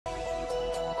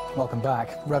Welcome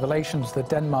back. Revelations that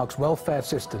Denmark's welfare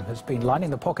system has been lining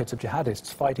the pockets of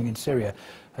jihadists fighting in Syria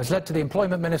has led to the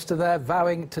employment minister there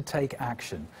vowing to take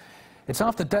action. It's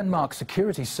after Denmark's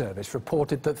security service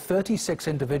reported that 36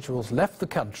 individuals left the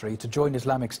country to join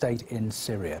Islamic State in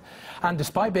Syria. And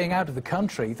despite being out of the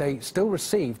country, they still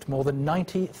received more than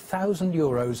 90,000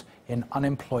 euros in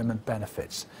unemployment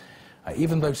benefits.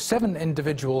 Even though 7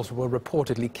 individuals were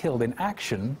reportedly killed in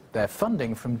action, their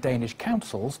funding from Danish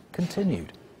councils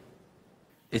continued.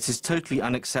 It is totally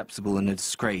unacceptable and a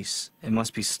disgrace. It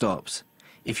must be stopped.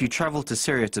 If you travel to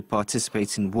Syria to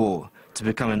participate in war, to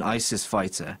become an ISIS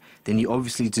fighter, then you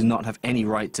obviously do not have any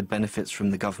right to benefits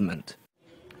from the government.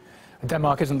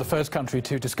 Denmark isn't the first country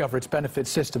to discover its benefit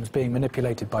systems being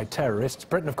manipulated by terrorists.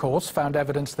 Britain, of course, found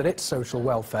evidence that its social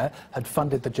welfare had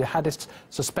funded the jihadists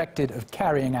suspected of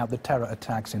carrying out the terror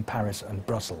attacks in Paris and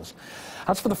Brussels.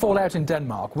 As for the fallout in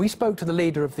Denmark, we spoke to the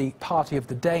leader of the Party of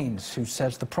the Danes, who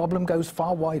says the problem goes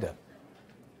far wider.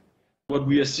 What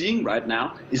we are seeing right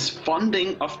now is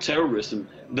funding of terrorism.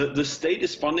 The state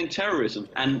is funding terrorism,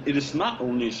 and it is not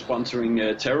only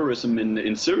sponsoring terrorism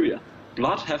in Syria.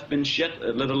 Blood have been shed,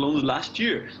 let alone the last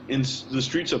year, in the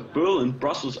streets of Berlin,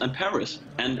 Brussels and Paris.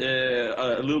 And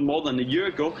a little more than a year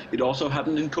ago, it also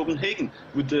happened in Copenhagen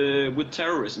with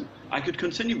terrorism. I could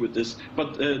continue with this,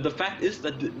 but the fact is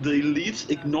that the elites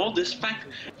ignore this fact.